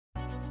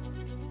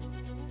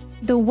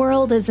The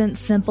world isn't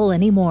simple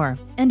anymore.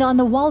 And on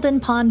the Walden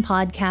Pond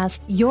podcast,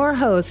 your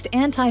host,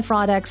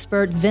 anti-fraud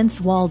expert Vince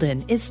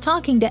Walden, is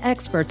talking to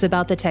experts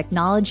about the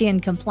technology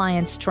and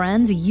compliance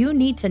trends you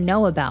need to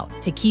know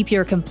about to keep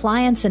your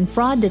compliance and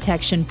fraud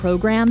detection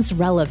programs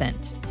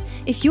relevant.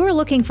 If you're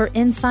looking for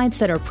insights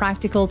that are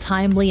practical,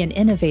 timely, and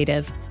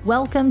innovative,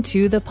 welcome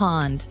to the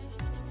pond.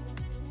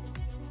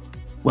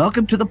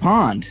 Welcome to the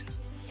pond.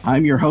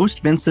 I'm your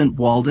host, Vincent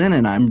Walden,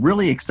 and I'm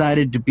really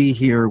excited to be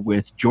here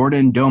with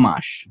Jordan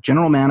Domash,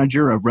 General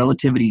Manager of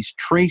Relativity's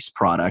Trace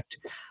product,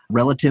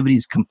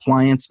 Relativity's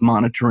compliance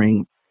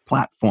monitoring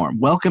platform.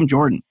 Welcome,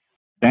 Jordan.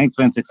 Thanks,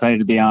 Vince. Excited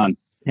to be on.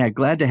 Yeah,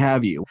 glad to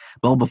have you.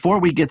 Well, before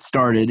we get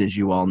started, as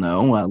you all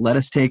know, let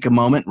us take a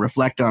moment and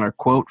reflect on a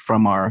quote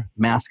from our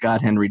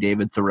mascot, Henry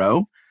David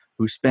Thoreau,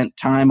 who spent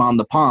time on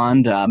the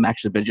pond,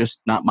 actually, but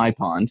just not my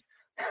pond,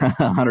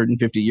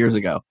 150 years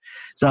ago.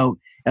 So,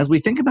 as we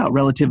think about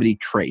Relativity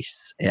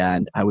Trace,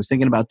 and I was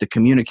thinking about the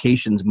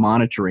communications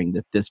monitoring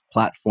that this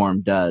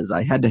platform does,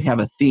 I had to have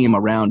a theme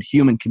around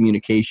human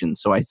communication.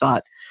 So I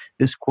thought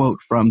this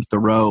quote from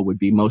Thoreau would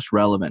be most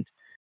relevant.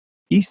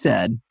 He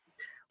said,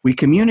 "We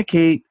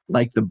communicate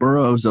like the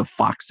burrows of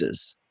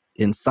foxes,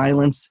 in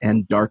silence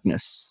and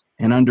darkness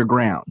and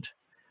underground.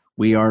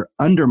 We are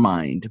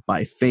undermined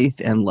by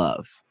faith and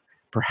love.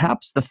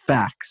 Perhaps the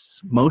facts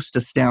most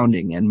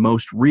astounding and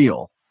most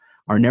real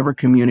are never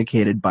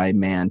communicated by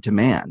man to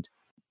man.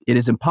 It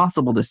is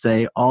impossible to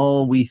say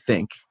all we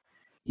think,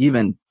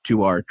 even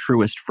to our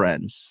truest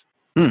friends."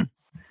 I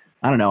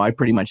don't know. I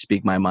pretty much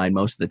speak my mind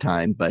most of the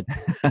time, but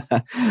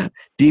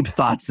deep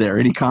thoughts there.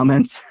 Any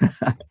comments?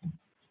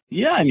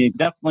 Yeah, I mean,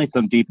 definitely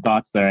some deep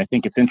thoughts there. I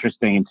think it's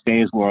interesting in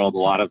today's world, a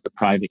lot of the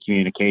private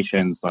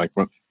communications, like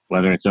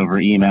whether it's over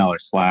email or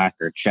Slack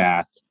or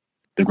chat,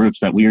 the groups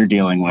that we're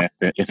dealing with,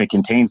 if it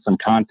contains some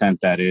content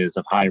that is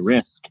of high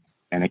risk,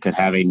 and it could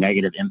have a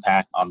negative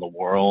impact on the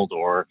world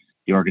or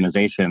the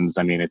organizations,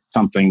 I mean, it's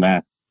something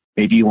that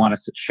maybe you want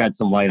to shed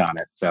some light on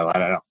it. So, I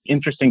don't know.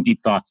 Interesting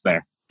deep thoughts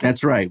there.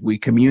 That's right. We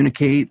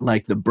communicate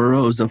like the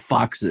burrows of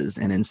foxes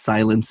and in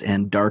silence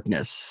and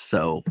darkness.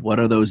 So what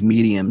are those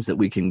mediums that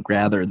we can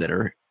gather that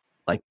are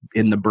like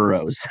in the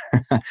burrows?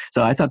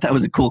 So I thought that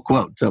was a cool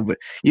quote. So but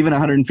even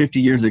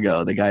 150 years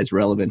ago, the guy's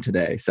relevant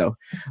today. So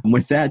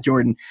with that,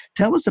 Jordan,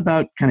 tell us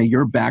about kind of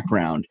your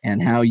background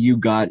and how you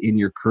got in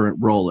your current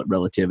role at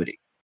Relativity.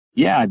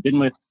 Yeah, I've been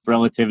with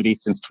Relativity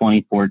since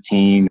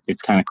 2014.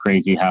 It's kind of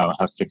crazy how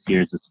 6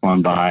 years has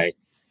flown by.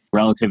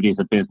 Relativity as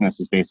a business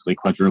has basically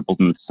quadrupled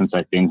since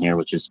I've been here,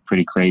 which is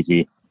pretty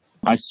crazy.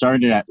 I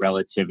started at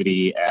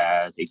Relativity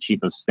as a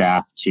chief of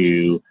staff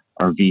to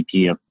our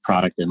VP of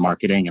product and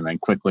marketing, and then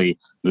quickly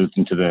moved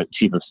into the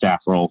chief of staff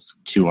role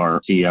to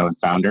our CEO and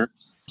founder.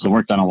 So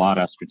worked on a lot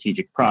of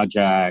strategic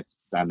projects,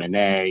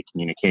 M&A,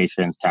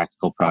 communications,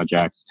 tactical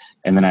projects.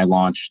 And then I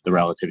launched the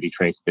Relativity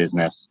Trace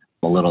business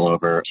a little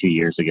over 2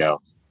 years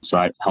ago. So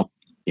I helped,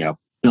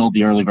 build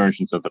the early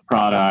versions of the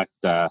product,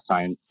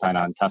 sign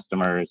on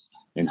customers,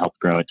 and help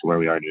grow it to where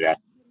we are today.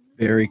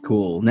 Very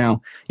cool.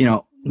 Now,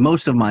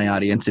 most of my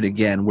audience, and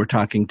again, we're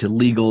talking to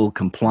legal,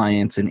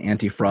 compliance, and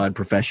anti-fraud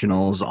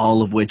professionals,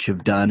 all of which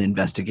have done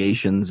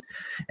investigations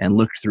and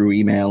looked through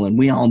email. And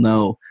we all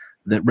know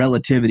that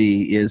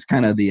Relativity is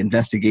kind of the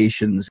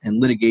investigations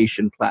and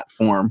litigation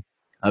platform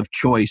of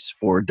choice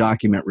for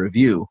document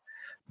review.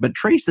 But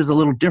Trace is a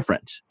little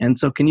different. And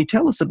so can you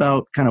tell us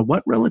about kind of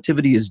what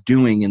Relativity is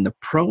doing in the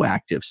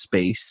proactive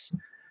space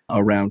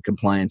around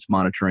compliance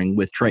monitoring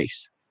with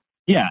Trace?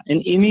 Yeah,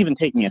 and even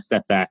taking a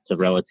step back to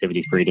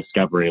Relativity for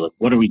e-discovery, like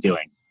what are we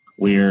doing?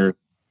 We're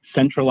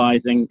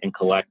centralizing and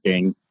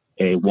collecting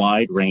a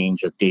wide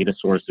range of data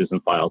sources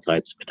and file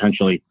types,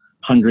 potentially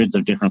hundreds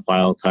of different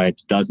file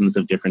types, dozens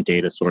of different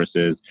data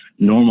sources,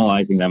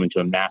 normalizing them into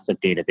a massive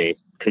database,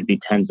 could be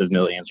tens of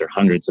millions or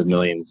hundreds of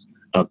millions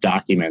of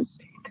documents.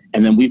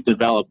 And then we've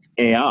developed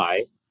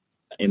AI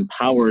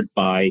empowered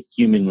by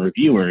human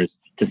reviewers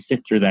to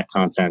sift through that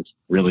content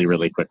really,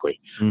 really quickly.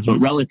 Mm-hmm. So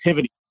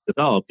Relativity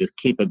developed is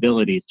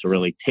capabilities to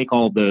really take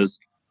all those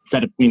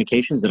set of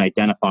communications and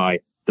identify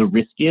the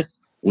riskiest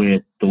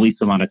with the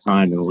least amount of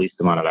time and the least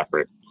amount of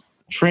effort.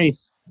 Trace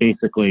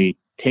basically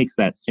takes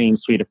that same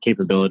suite of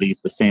capabilities,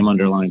 the same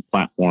underlying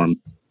platform,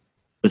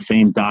 the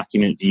same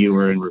document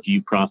viewer and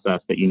review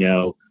process that you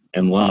know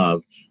and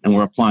love, and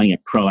we're applying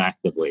it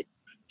proactively.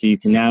 So you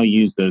can now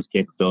use those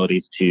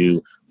capabilities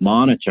to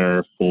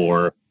monitor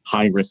for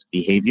high-risk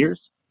behaviors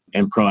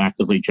and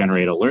proactively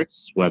generate alerts,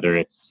 whether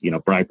it's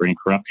bribery and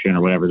corruption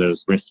or whatever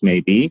those risks may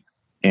be,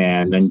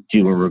 and then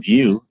do a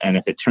review. And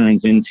if it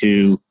turns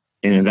into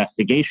an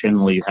investigation,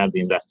 well, you have the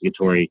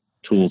investigatory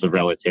tools of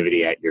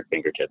Relativity at your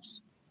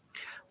fingertips.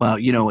 Well,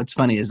 what's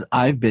funny is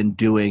I've been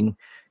doing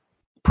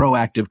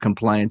proactive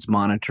compliance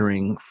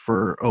monitoring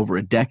for over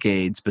a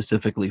decade,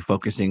 specifically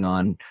focusing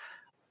on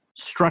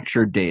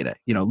structured data,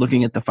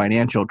 looking at the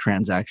financial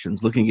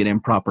transactions, looking at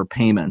improper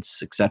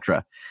payments,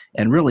 etc.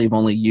 And really have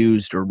only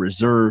used or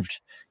reserved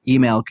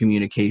email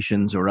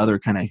communications or other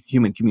kind of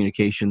human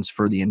communications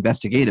for the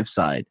investigative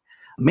side,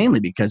 mainly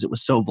because it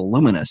was so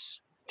voluminous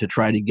to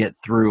try to get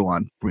through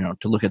on,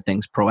 to look at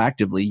things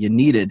proactively, you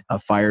needed a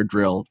fire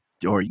drill,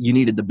 or you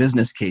needed the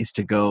business case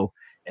to go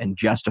and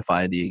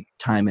justify the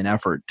time and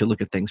effort to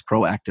look at things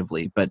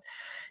proactively. But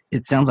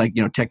it sounds like,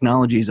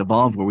 technology has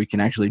evolved where we can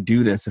actually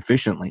do this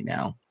efficiently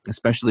now,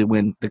 especially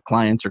when the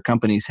clients or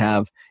companies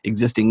have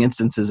existing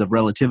instances of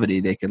relativity,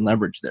 they can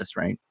leverage this,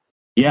 right?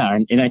 Yeah.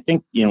 And I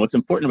think, what's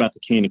important about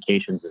the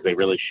communications is they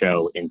really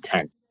show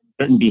intent.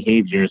 Certain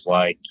behaviors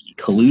like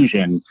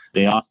collusion,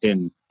 they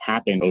often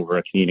happen over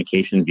a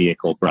communication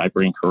vehicle,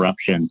 bribery and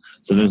corruption.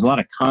 So there's a lot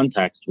of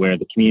context where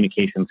the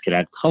communications could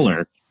add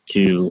color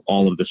to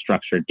all of the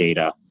structured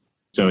data.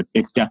 So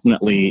it's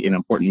definitely an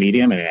important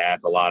medium, and it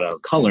adds a lot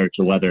of color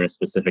to whether a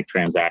specific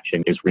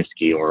transaction is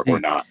risky or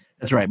not.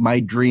 That's right. My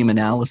dream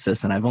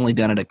analysis, and I've only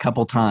done it a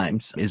couple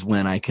times, is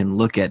when I can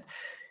look at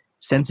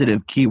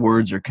sensitive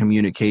keywords or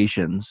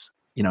communications,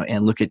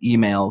 and look at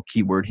email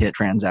keyword hit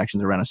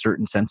transactions around a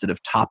certain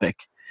sensitive topic,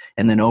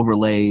 and then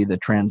overlay the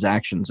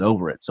transactions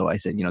over it. So I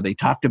said, they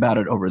talked about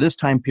it over this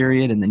time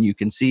period, and then you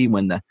can see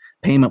when the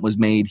payment was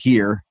made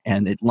here,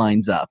 and it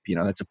lines up.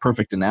 That's a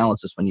perfect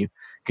analysis when you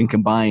can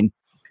combine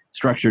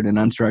structured and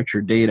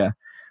unstructured data.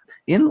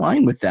 In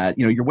line with that,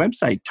 your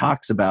website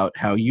talks about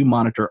how you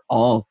monitor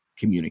all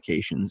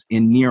communications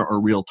in near or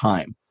real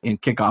time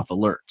and kick off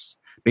alerts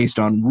based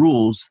on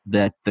rules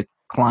that the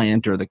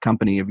client or the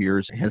company of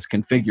yours has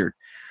configured.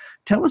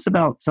 Tell us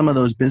about some of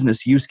those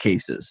business use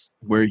cases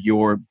where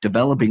you're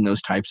developing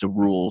those types of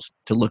rules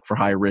to look for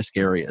high risk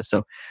areas.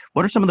 So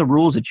what are some of the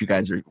rules that you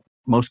guys are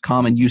most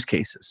common use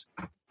cases?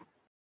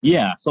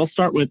 Yeah, so I'll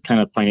start with kind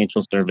of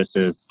financial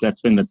services.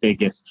 That's been the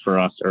biggest for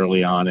us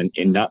early on, and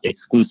not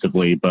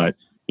exclusively, but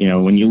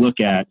when you look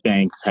at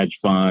banks, hedge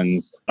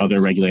funds,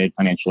 other regulated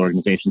financial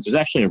organizations, there's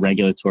actually a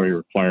regulatory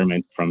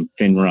requirement from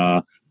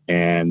FINRA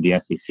and the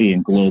SEC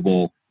and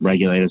global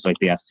regulators like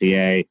the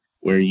FCA,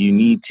 where you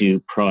need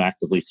to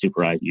proactively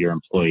supervise your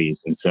employees.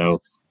 And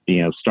so,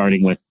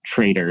 starting with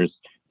traders,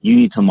 you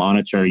need to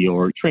monitor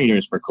your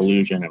traders for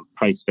collusion and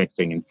price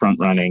fixing and front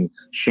running,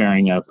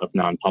 sharing of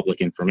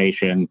non-public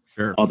information,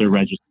 Sure. Other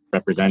registered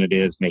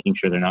representatives, making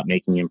sure they're not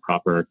making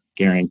improper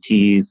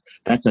guarantees.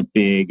 That's a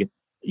big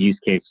use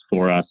case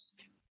for us.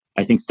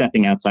 I think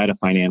stepping outside of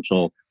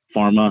financial,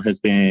 pharma has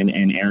been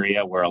an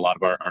area where a lot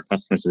of our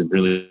customers are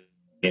really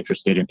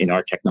interested in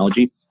our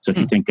technology. So if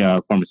you think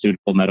of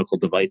pharmaceutical medical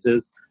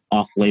devices,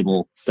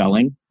 off-label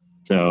selling.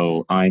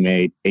 So I'm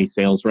a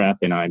sales rep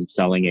and I'm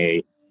selling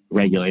a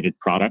regulated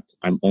product.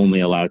 I'm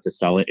only allowed to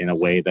sell it in a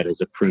way that is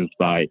approved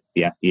by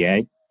the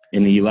FDA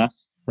in the US.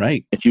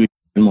 Right. If you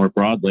more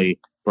broadly,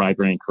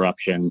 bribery and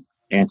corruption,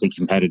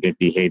 anti-competitive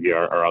behavior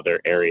are other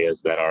areas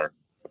that are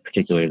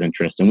particularly of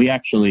interest. And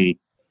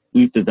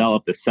we've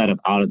developed a set of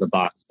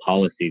out-of-the-box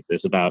policies.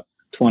 There's about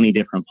 20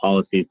 different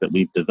policies that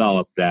we've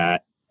developed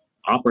that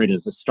operate as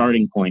a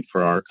starting point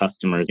for our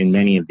customers in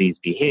many of these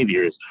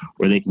behaviors,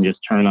 where they can just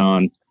turn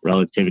on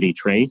relativity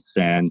trace,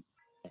 and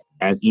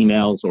as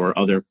emails or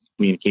other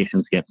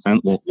communications get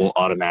sent, we'll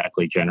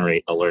automatically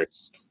generate alerts.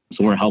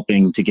 So we're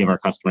helping to give our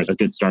customers a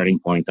good starting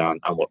point on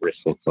what risk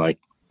looks like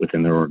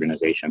within their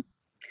organization.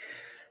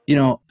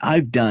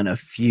 I've done a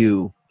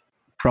few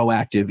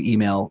proactive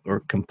email or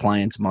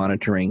compliance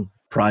monitoring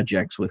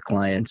projects with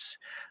clients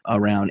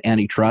around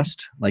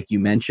antitrust, like you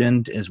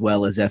mentioned, as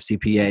well as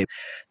FCPA.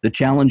 The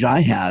challenge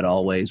I had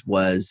always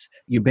was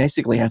you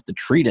basically have to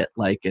treat it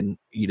like an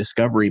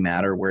e-discovery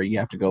matter, where you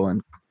have to go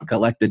and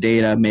collect the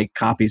data, make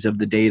copies of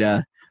the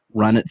data,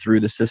 run it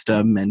through the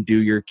system, and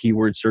do your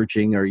keyword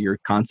searching or your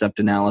concept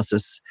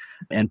analysis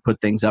and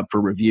put things up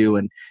for review.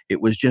 And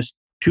it was just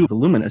too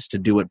voluminous to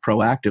do it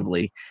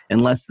proactively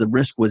unless the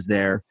risk was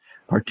there.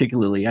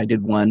 Particularly, I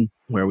did one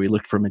where we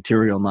looked for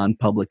material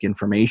non-public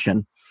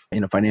information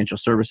in a financial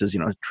services,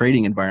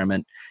 trading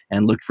environment,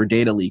 and looked for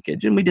data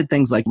leakage. And we did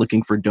things like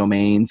looking for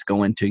domains,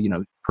 go into,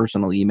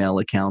 personal email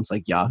accounts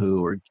like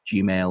Yahoo or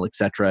Gmail, et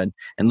cetera,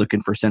 and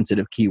looking for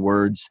sensitive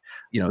keywords,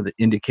 that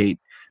indicate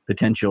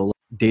potential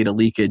data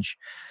leakage.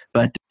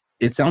 But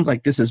it sounds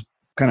like this is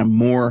kind of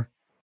more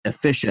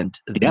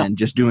efficient than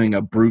just doing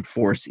a brute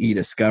force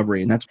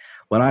e-discovery. And that's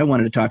what I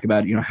wanted to talk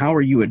about. How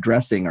are you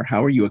addressing, or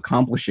how are you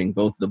accomplishing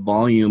both the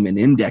volume and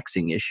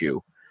indexing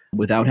issue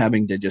without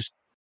having to just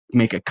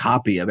make a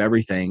copy of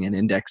everything and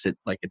index it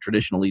like a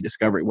traditional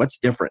e-discovery? What's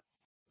different?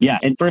 Yeah.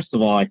 And first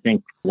of all, I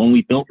think when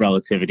we built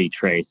Relativity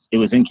Trace, it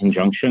was in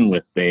conjunction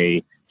with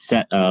a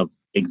set of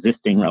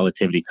existing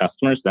Relativity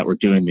customers that were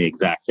doing the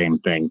exact same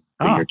thing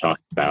that you're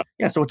talking about.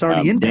 Yeah. So it's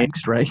already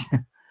indexed, right?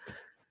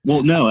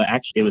 Well, no,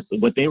 actually, it was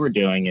what they were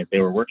doing is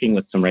they were working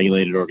with some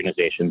regulated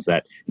organizations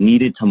that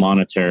needed to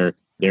monitor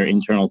their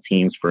internal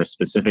teams for a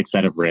specific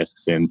set of risks.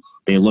 And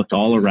they looked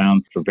all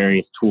around for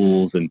various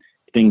tools and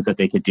things that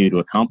they could do to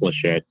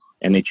accomplish it.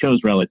 And they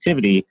chose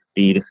Relativity,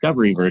 the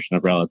discovery version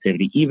of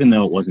Relativity, even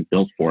though it wasn't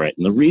built for it.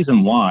 And the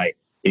reason why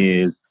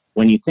is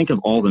when you think of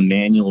all the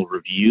manual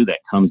review that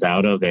comes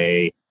out of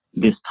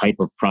this type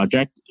of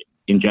project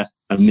in just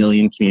a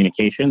million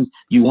communications,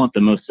 you want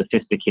the most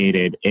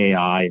sophisticated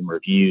AI and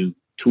review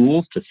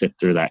tools to sift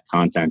through that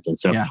content. And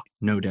so yeah,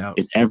 no doubt.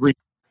 It's every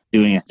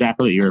doing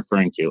exactly what you're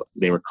referring to.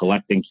 They were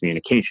collecting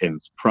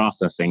communications,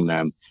 processing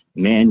them,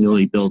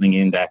 manually building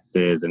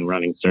indexes and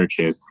running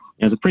searches.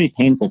 It was a pretty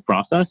painful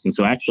process. And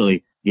so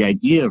actually the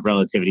idea of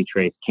relativity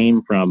trace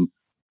came from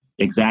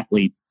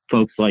exactly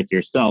folks like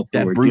yourself who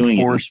That were brute doing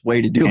force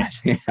way to do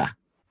it. Yeah.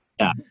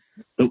 Yeah.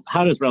 So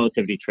how does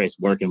relativity trace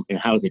work and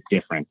how is it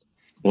different?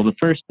 Well, the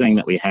first thing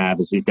that we have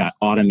is we've got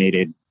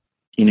automated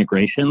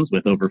integrations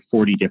with over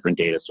 40 different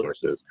data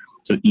sources.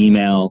 So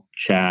email,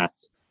 chat,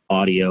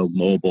 audio,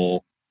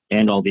 mobile,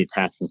 and all the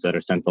attachments that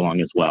are sent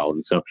along as well.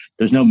 And so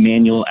there's no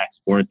manual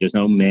export, there's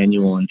no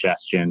manual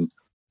ingestion.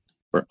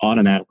 We're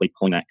automatically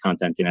pulling that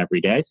content in every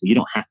day. So you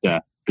don't have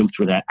to go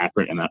through that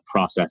effort and that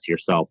process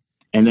yourself.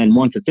 And then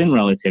once it's in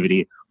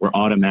relativity, we're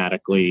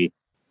automatically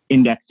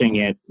indexing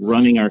it,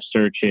 running our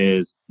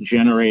searches,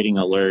 generating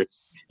alerts.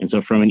 And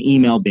so from an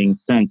email being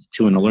sent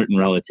to an alert in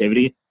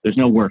relativity, there's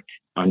no work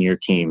on your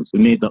teams. We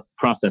made the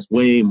process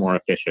way more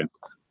efficient.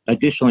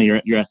 Additionally,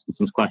 you're asking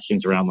some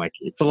questions around like,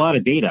 it's a lot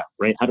of data,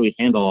 right? How do we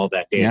handle all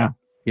that data?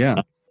 Yeah.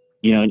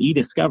 In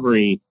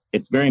eDiscovery,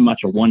 it's very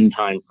much a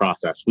one-time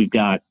process. We've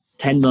got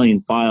 10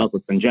 million files.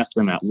 Let's ingest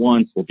them at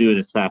once. We'll do it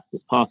as fast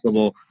as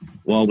possible.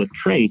 Well, with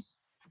Trace,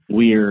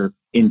 we're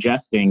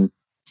ingesting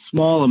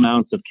small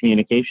amounts of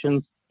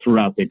communications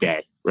throughout the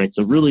day, right?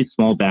 So really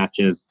small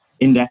batches,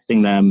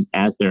 indexing them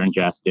as they're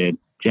ingested,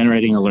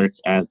 generating alerts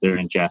as they're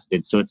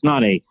ingested. So it's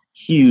not a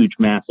huge,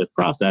 massive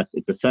process.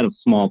 It's a set of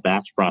small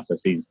batch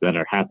processes that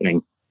are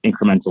happening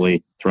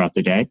incrementally throughout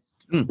the day.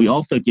 We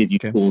also give you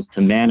tools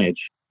to manage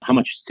how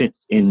much sits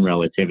in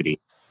relativity.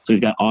 So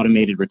we've got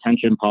automated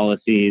retention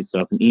policies. So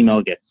if an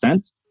email gets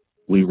sent,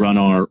 we run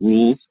our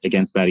rules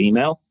against that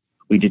email.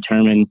 We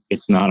determine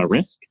it's not a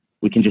risk.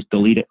 We can just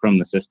delete it from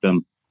the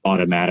system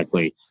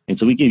automatically. And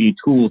so we give you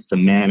tools to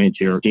manage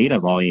your data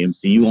volume so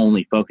you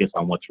only focus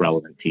on what's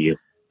relevant to you.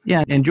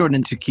 Yeah, and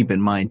Jordan, to keep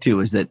in mind too,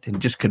 is that, and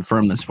just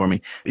confirm this for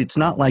me, it's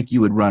not like you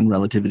would run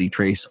relativity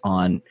trace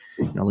on,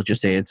 let's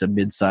just say it's a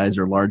mid-size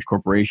or large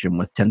corporation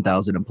with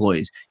 10,000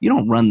 employees. You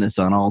don't run this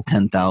on all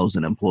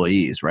 10,000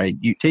 employees, right?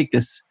 You take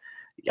this,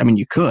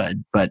 you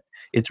could, but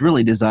it's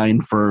really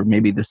designed for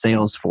maybe the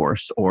sales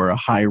force or a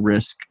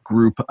high-risk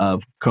group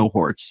of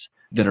cohorts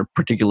that are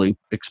particularly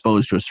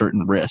exposed to a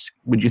certain risk.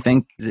 Would you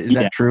think, is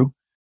that true?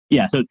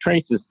 Yeah, so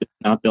Trace is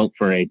not built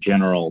for a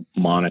general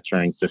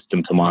monitoring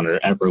system to monitor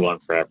everyone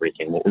for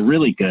everything. What we're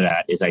really good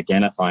at is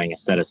identifying a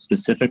set of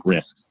specific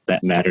risks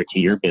that matter to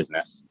your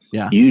business.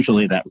 Yeah.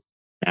 Usually that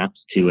maps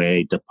to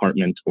a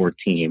department or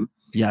team.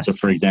 Yes. So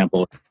for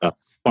example, a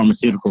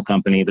pharmaceutical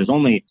company, there's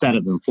only a set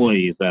of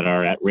employees that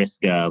are at risk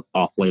of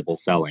off-label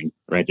selling,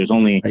 right? There's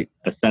only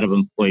a set of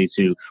employees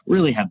who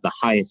really have the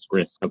highest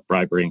risk of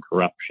bribery and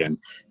corruption.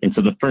 And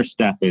so the first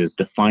step is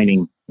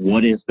defining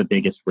what is the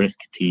biggest risk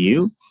to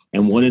you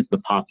and what is the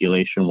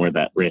population where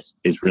that risk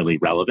is really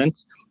relevant.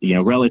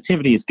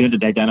 Relativity is good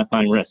at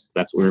identifying risks.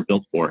 That's what we're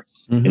built for.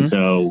 Mm-hmm. And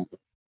so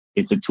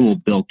it's a tool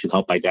built to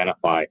help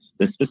identify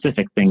the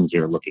specific things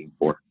you're looking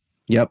for.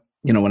 Yep.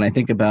 When I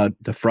think about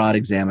the fraud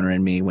examiner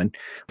in me, when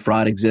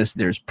fraud exists,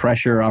 there's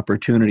pressure,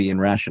 opportunity,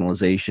 and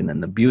rationalization.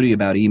 And the beauty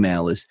about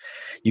email is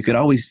you could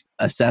always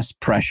assess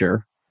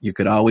pressure. You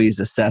could always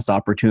assess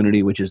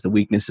opportunity, which is the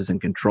weaknesses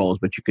and controls,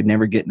 but you could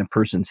never get in a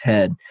person's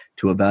head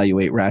to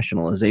evaluate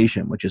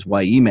rationalization, which is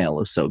why email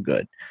is so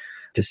good,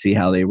 to see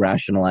how they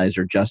rationalized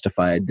or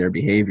justified their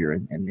behavior.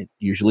 And it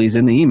usually is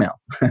in the email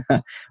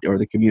or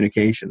the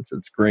communications.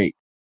 It's great.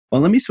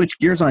 Well, let me switch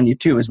gears on you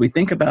too. As we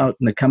think about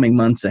the coming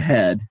months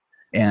ahead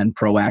and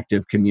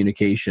proactive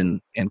communication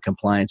and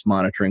compliance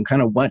monitoring,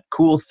 kind of what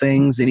cool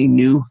things, any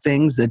new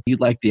things that you'd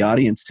like the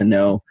audience to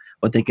know,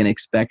 what they can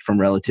expect from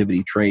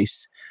Relativity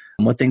Trace,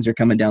 what things are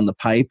coming down the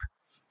pipe,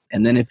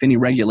 and then if any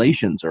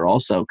regulations are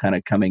also kind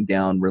of coming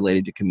down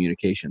related to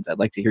communications. I'd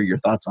like to hear your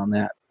thoughts on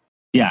that.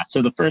 Yeah,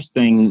 so the first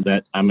thing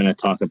that I'm going to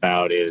talk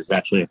about is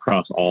actually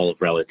across all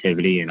of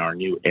Relativity in our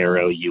new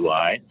Aero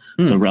UI.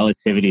 So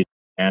Relativity is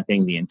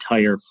mapping the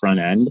entire front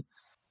end.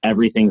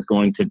 Everything's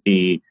going to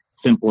be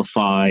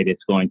simplified.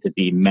 It's going to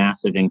be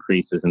massive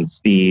increases in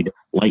speed,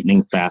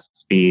 lightning fast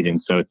speed.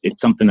 And so it's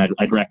something that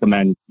I'd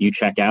recommend you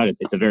check out.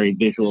 It's a very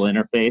visual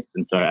interface.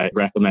 And so I'd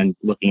recommend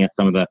looking at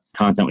some of the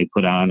content we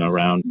put on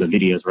around the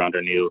videos around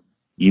our new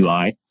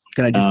UI.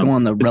 Can I just go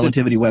on the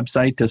Relativity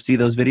website to see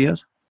those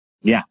videos?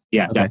 Yeah,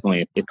 okay.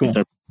 Definitely. It's cool.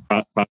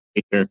 A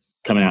product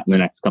coming out in the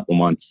next couple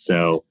months.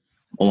 So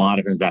a lot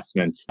of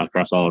investments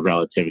across all of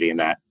Relativity in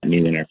that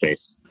new interface.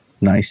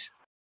 Nice.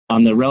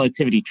 On the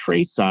Relativity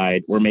Trace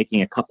side, we're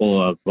making a couple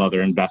of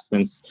other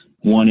investments.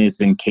 One is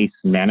in case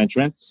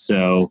management.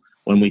 So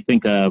when we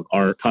think of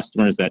our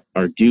customers that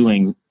are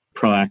doing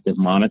proactive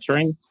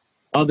monitoring,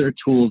 other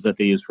tools that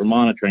they use for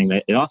monitoring,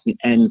 that it often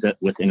ends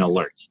with an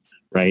alert,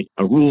 right?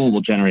 A rule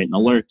will generate an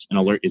alert. An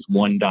alert is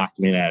one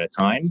document at a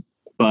time.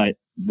 But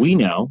we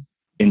know,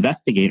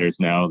 investigators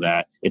know,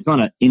 that it's not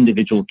an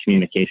individual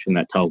communication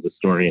that tells the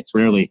story. It's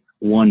rarely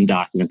one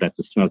document that's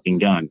a smoking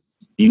gun.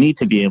 You need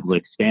to be able to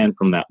expand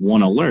from that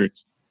one alert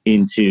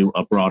into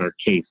a broader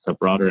case, a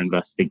broader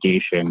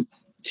investigation,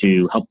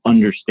 to help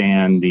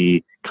understand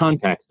the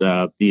context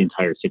of the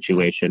entire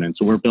situation. And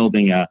so we're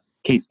building a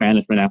case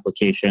management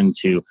application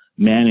to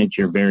manage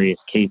your various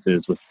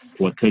cases with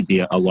what could be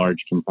a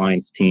large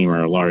compliance team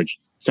or a large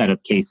set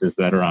of cases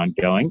that are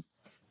ongoing,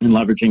 and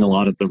leveraging a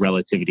lot of the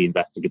relativity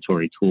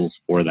investigatory tools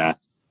for that.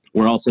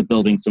 We're also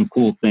building some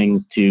cool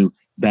things to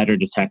better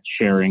detect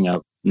sharing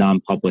of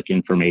non-public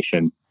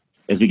information.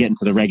 As we get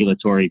into the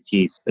regulatory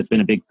piece, it's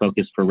been a big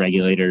focus for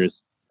regulators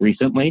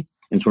recently.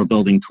 And so we're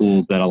building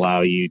tools that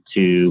allow you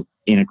to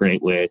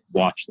integrate with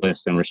watch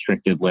lists and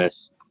restricted lists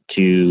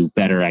to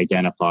better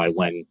identify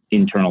when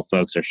internal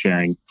folks are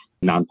sharing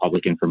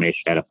non-public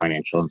information at a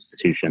financial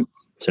institution.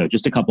 So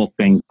just a couple of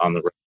things on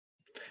the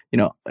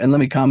and let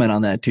me comment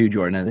on that too,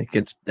 Jordan. I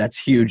think that's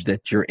huge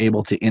that you're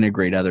able to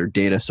integrate other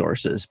data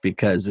sources,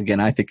 because again,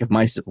 I think of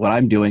what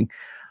I'm doing,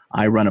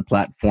 I run a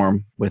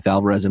platform with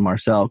Alvarez and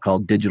Marcel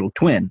called Digital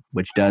Twin,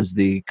 which does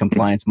the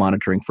compliance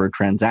monitoring for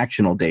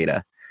transactional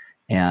data.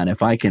 And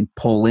if I can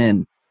pull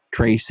in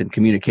trace and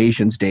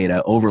communications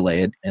data,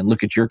 overlay it, and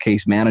look at your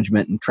case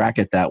management and track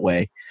it that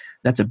way,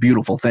 that's a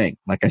beautiful thing.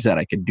 Like I said,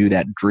 I could do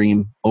that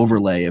dream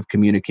overlay of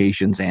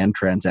communications and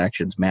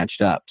transactions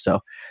matched up. So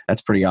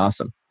that's pretty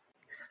awesome.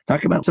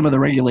 Talk about some of the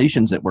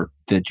regulations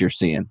that you're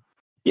seeing.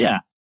 Yeah.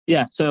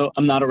 So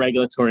I'm not a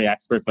regulatory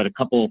expert, but a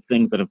couple of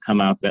things that have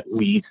come out that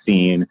we've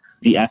seen.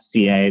 The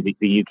FCA,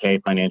 the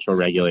UK financial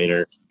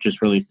regulator,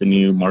 just released a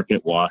new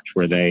market watch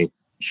where they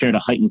shared a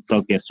heightened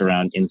focus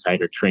around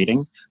insider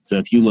trading. So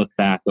if you look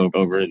back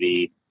over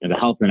the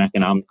health and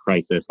economic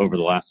crisis over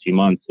the last few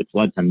months, it's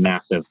led to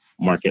massive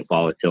market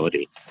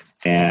volatility.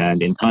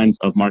 And in times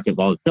of market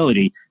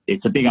volatility,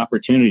 it's a big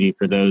opportunity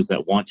for those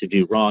that want to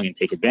do wrong and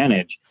take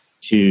advantage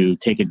to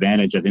take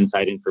advantage of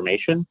inside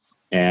information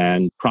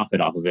and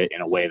profit off of it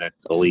in a way that's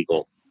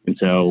illegal. And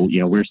so,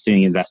 we're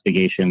seeing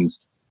investigations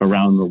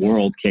around the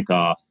world kick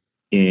off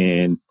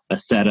in a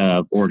set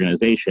of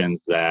organizations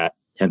that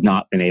have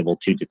not been able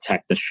to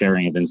detect the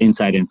sharing of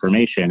inside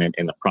information and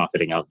the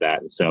profiting of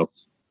that. And so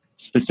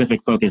specific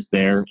focus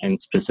there, and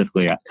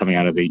specifically coming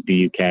out of the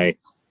UK.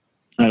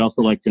 I'd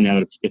also like to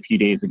note a few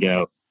days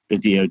ago, the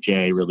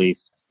DOJ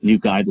released new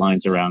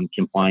guidelines around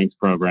compliance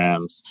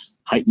programs,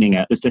 heightening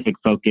a specific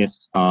focus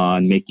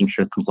on making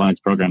sure compliance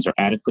programs are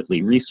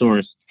adequately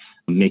resourced,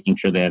 making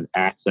sure they have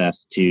access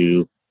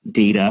to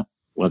data,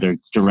 whether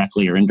it's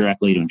directly or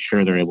indirectly, to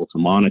ensure they're able to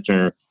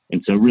monitor.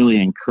 And so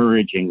really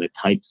encouraging the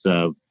types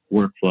of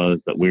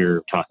workflows that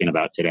we're talking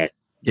about today.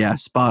 Yeah,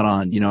 spot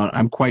on.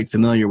 I'm quite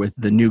familiar with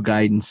the new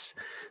guidance,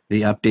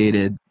 the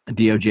updated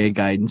DOJ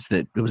guidance.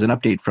 That it was an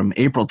update from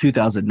April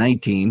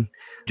 2019,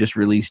 just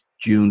released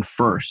June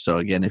 1st. So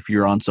again, if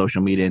you're on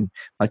social media, and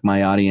like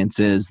my audience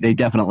is, they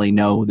definitely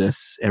know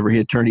this. Every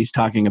attorney's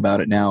talking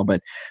about it now,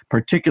 but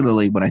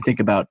particularly when I think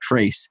about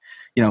trace,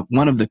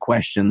 one of the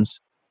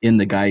questions in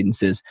the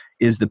guidance is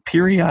the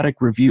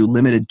periodic review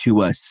limited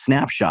to a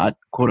snapshot,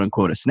 quote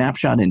unquote, a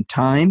snapshot in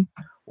time,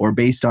 or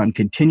based on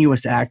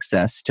continuous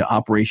access to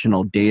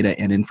operational data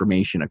and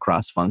information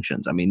across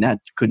functions? I mean, that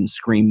couldn't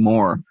scream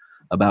more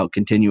about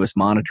continuous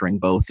monitoring,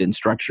 both in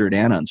structured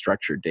and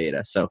unstructured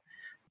data. So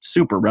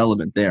super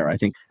relevant there. I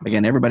think,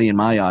 again, everybody in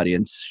my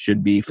audience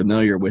should be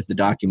familiar with the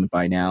document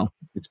by now.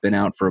 It's been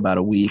out for about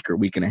a week or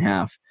week and a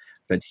half,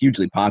 but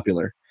hugely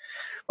popular.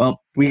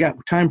 Well, we got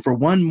time for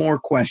one more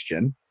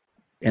question.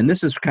 And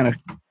this is kind of,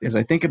 as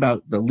I think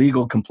about the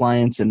legal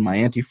compliance and my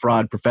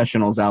anti-fraud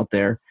professionals out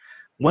there,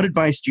 what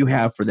advice do you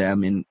have for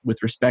them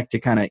with respect to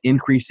kind of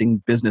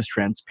increasing business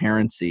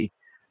transparency,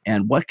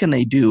 and what can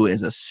they do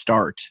as a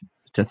start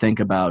to think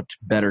about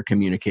better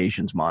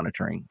communications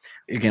monitoring?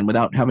 Again,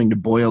 without having to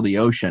boil the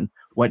ocean,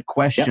 what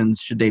questions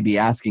should they be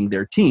asking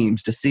their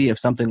teams to see if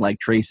something like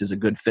Trace is a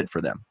good fit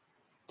for them?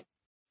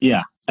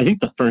 Yeah, I think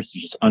the first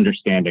is just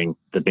understanding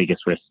the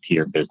biggest risk to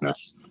your business,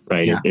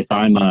 right? Yeah. If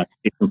I'm a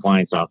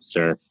compliance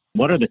officer,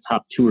 what are the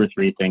top 2 or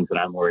 3 things that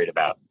I'm worried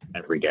about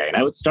every day? And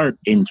I would start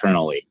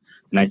internally.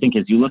 And I think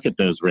as you look at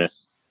those risks,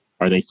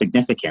 are they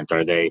significant?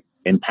 Are they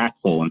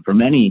impactful? And for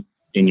many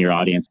in your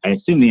audience, I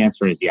assume the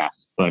answer is yes.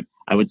 But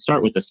I would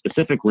start with a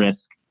specific risk,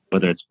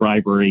 whether it's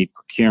bribery,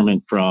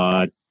 procurement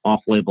fraud,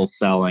 off-label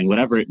selling,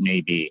 whatever it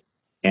may be.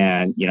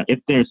 And if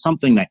there's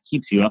something that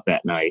keeps you up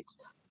at night,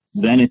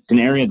 then it's an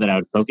area that I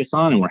would focus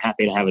on. And we're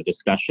happy to have a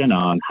discussion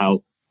on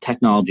how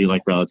technology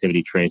like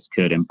Relativity Trace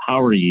could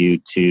empower you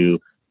to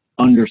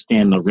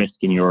understand the risk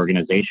in your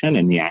organization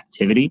and the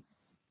activity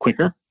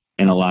quicker,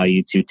 and allow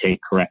you to take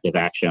corrective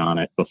action on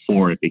it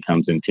before it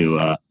becomes into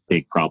a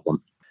big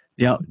problem.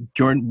 Yeah,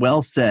 Jordan,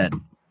 well said.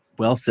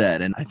 Well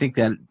said. And I think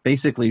that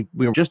basically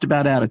we're just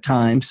about out of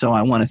time. So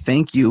I want to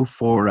thank you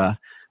for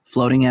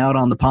floating out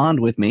on the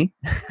pond with me.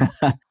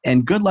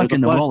 And good luck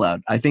in the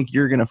rollout. I think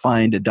you're going to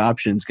find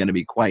adoption is going to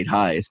be quite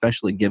high,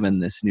 especially given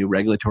this new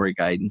regulatory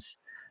guidance.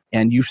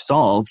 And you've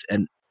solved,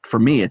 and for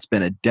me, it's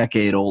been a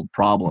decade-old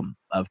problem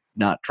of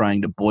not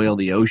trying to boil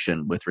the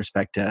ocean with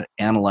respect to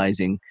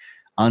analyzing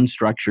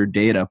unstructured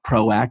data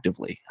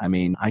proactively. I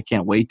mean, I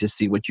can't wait to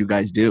see what you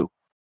guys do.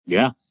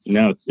 Yeah,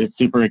 it's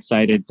super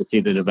excited to see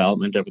the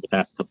development over the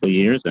past couple of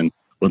years, and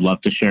would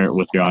love to share it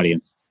with your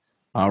audience.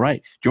 All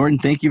right. Jordan,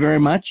 thank you very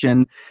much.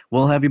 And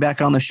we'll have you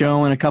back on the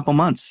show in a couple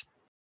months.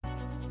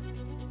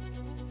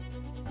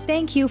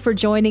 Thank you for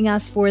joining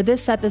us for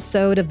this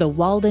episode of the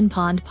Walden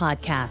Pond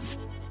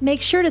Podcast.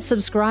 Make sure to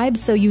subscribe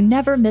so you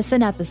never miss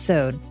an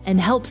episode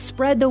and help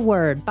spread the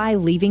word by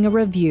leaving a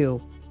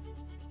review.